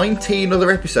and 19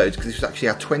 other episodes, because this was actually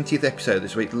our 20th episode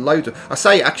this week. Loads of, I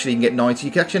say actually you can get 90,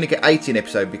 you can actually only get 18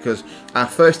 episodes because our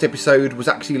first episode was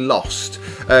actually lost.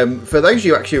 For those of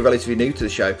you actually relatively new to the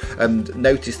show,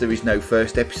 notice there is no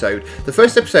first episode. The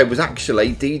first episode was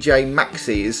actually DJ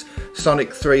Max's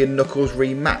Sonic 3 and Knuckles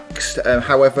Remaxed.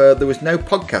 However, there was no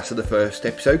podcast of the first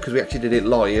episode because we actually did it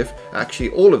live. Actually,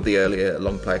 all of the earlier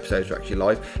Long Play episodes were actually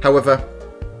live. However,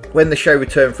 when the show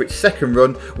returned for its second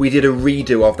run, we did a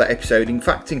redo of that episode, in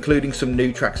fact including some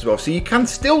new tracks as well. So you can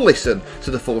still listen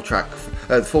to the full track,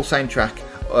 the full soundtrack,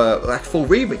 that full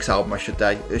remix album, I should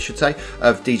say,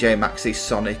 of DJ Max's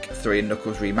Sonic 3 and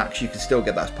Knuckles Remax. You can still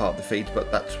get that as part of the feed,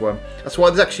 but that's why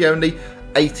there's actually only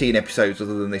 18 episodes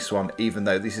other than this one, even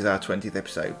though this is our 20th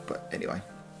episode. But anyway,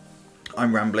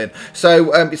 I'm rambling.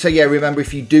 So yeah, remember,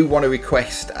 if you do want to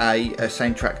request a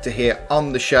soundtrack to hear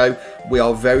on the show, we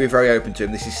are very, very open to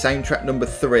them. This is soundtrack number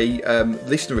 3,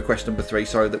 listener request number 3,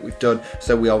 sorry, that we've done.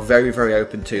 So we are very, very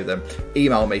open to them.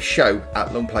 Email me,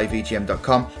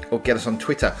 show@longplayvgm.com, or get us on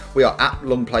Twitter. We are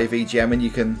 @longplayvgm, and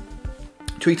you can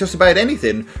tweet us about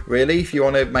anything, really. If you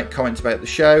want to make comments about the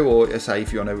show, or say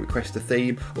if you want to request a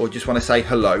theme, or just want to say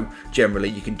hello, generally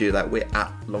you can do that. We're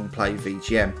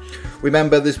 @longplayvgm.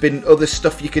 Remember, there's been other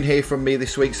stuff you can hear from me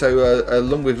this week, so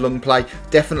along with Long Play,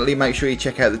 definitely make sure you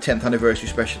check out the 10th anniversary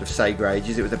special of Sega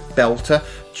Ages. It was a belter.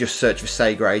 Just search for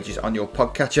Sega Ages on your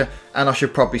podcatcher, and I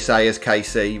should probably say, as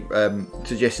Casey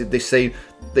suggested this scene,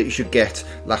 that you should get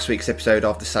last week's episode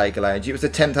of the Sega Lounge. It was the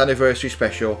 10th anniversary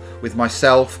special with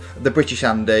myself, the British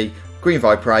Andy, Green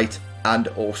Viper 8, and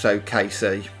also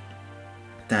Casey.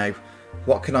 Now,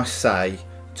 what can I say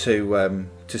to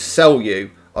sell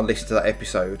you on listening to that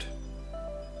episode?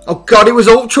 Oh God, it was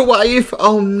Ultra Wave!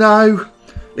 Oh no!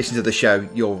 Listen to the show,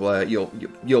 you'll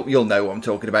know what I'm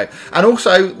talking about. And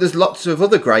also, there's lots of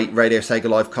other great Radio Sega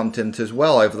Live content as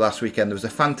well over the last weekend. There was a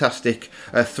fantastic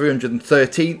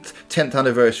 313th 10th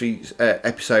anniversary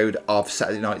episode of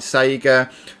Saturday Night Sega.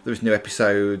 There was new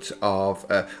episodes of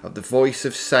The Voice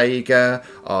of Sega,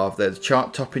 of the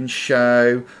Chart Topping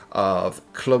Show, of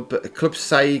Club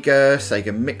Sega,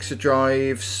 Sega Mixer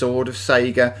Drive, Sword of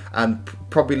Sega, and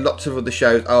probably lots of other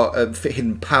shows.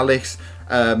 Hidden Palace,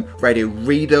 Radio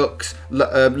Redux,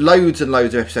 loads and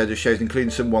loads of episodes of shows, including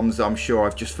some ones that I'm sure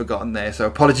I've just forgotten there, so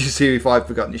apologies to you if I've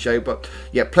forgotten your show, but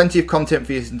yeah, plenty of content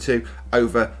for you to listen to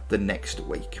over the next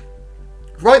week.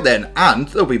 Right then, and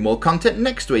there'll be more content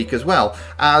next week as well,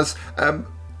 as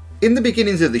in the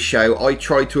beginnings of this show, I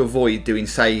tried to avoid doing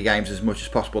Sega games as much as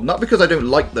possible. Not because I don't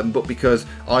like them, but because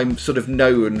I'm sort of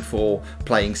known for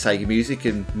playing Sega music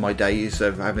in my days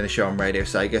of having a show on Radio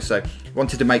Sega. So I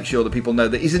wanted to make sure that people know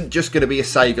that isn't just going to be a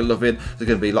Sega loving. There's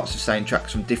going to be lots of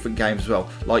soundtracks from different games as well.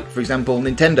 Like, for example,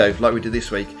 Nintendo, like we did this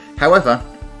week. However,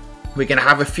 we're going to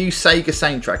have a few Sega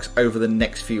soundtracks over the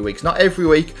next few weeks. Not every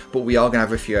week, but we are going to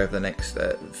have a few over the next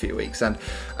few weeks. And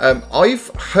I've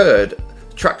heard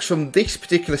tracks from this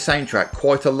particular soundtrack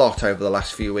quite a lot over the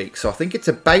last few weeks, so I think it's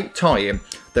about time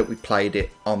that we played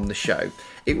it on the show.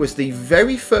 It was the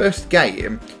very first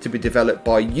game to be developed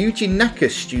by Yuji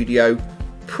Naka's studio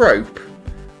Probe.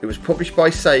 It was published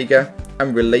by Sega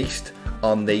and released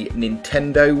on the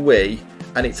Nintendo Wii,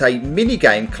 and it's a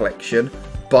minigame collection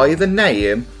by the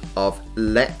name of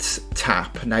Let's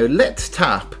Tap. Now, Let's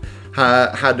Tap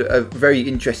had a very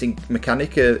interesting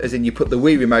mechanic, as in you put the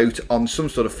Wii remote on some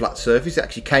sort of flat surface. It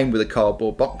actually came with a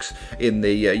cardboard box in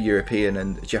the European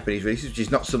and Japanese releases, which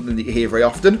is not something that you hear very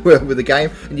often with a game.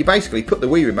 And you basically put the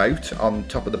Wii remote on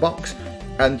top of the box,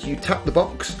 and you tap the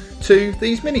box to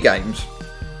these mini games,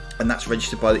 and that's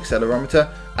registered by the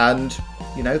accelerometer, and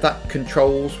that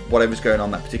controls whatever's going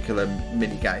on that particular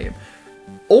mini game.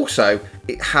 Also,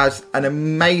 it has an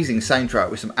amazing soundtrack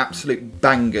with some absolute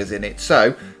bangers in it.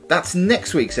 So that's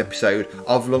next week's episode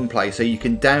of Long Play. So you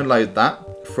can download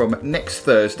that from next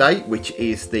Thursday, which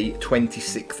is the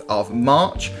 26th of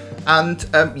March. And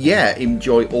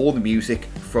enjoy all the music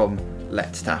from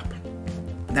Let's Tap.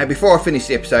 Now, before I finish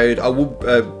the episode, I will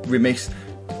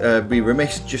be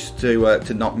remiss just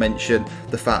to not mention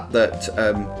the fact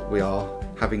that we are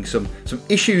having some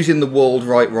issues in the world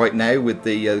right now with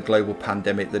the global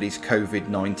pandemic that is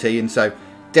COVID-19. So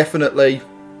definitely,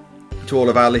 to all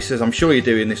of our listeners, I'm sure you're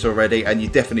doing this already, and you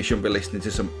definitely shouldn't be listening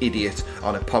to some idiot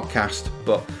on a podcast,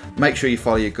 but make sure you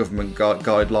follow your government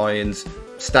guidelines,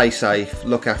 stay safe,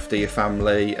 look after your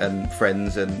family and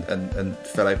friends and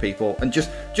fellow people, and just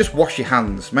wash your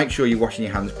hands. Make sure you're washing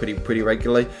your hands pretty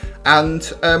regularly.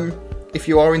 And if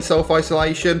you are in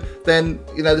self-isolation, then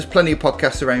there's plenty of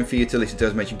podcasts around for you to listen to.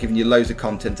 As I mentioned, giving you loads of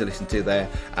content to listen to there,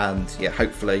 and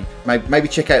hopefully maybe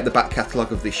check out the back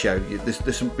catalogue of this show.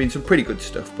 There's been some pretty good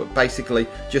stuff, but basically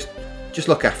just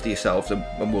look after yourselves,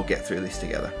 and we'll get through this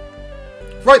together.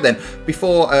 Right then,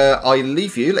 before I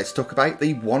leave you, let's talk about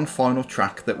the one final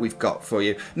track that we've got for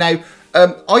you. Now,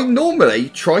 I normally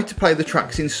try to play the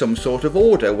tracks in some sort of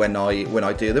order when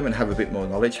I do them and have a bit more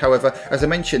knowledge. However, as I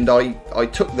mentioned, I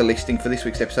took the listing for this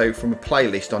week's episode from a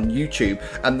playlist on YouTube,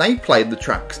 and they played the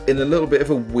tracks in a little bit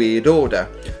of a weird order,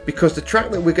 because the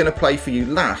track that we're going to play for you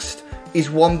last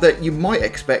is one that you might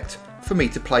expect for me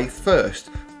to play first.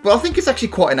 But I think it's actually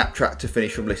quite an apt track to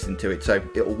finish from listening to it, so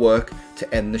it'll work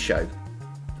to end the show.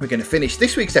 We're going to finish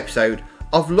this week's episode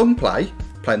of Long Play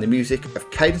playing the music of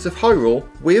Cadence of Hyrule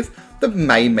with the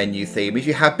main menu theme. As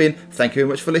you have been, thank you very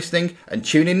much for listening, and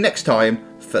tune in next time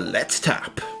for Let's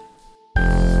Tap.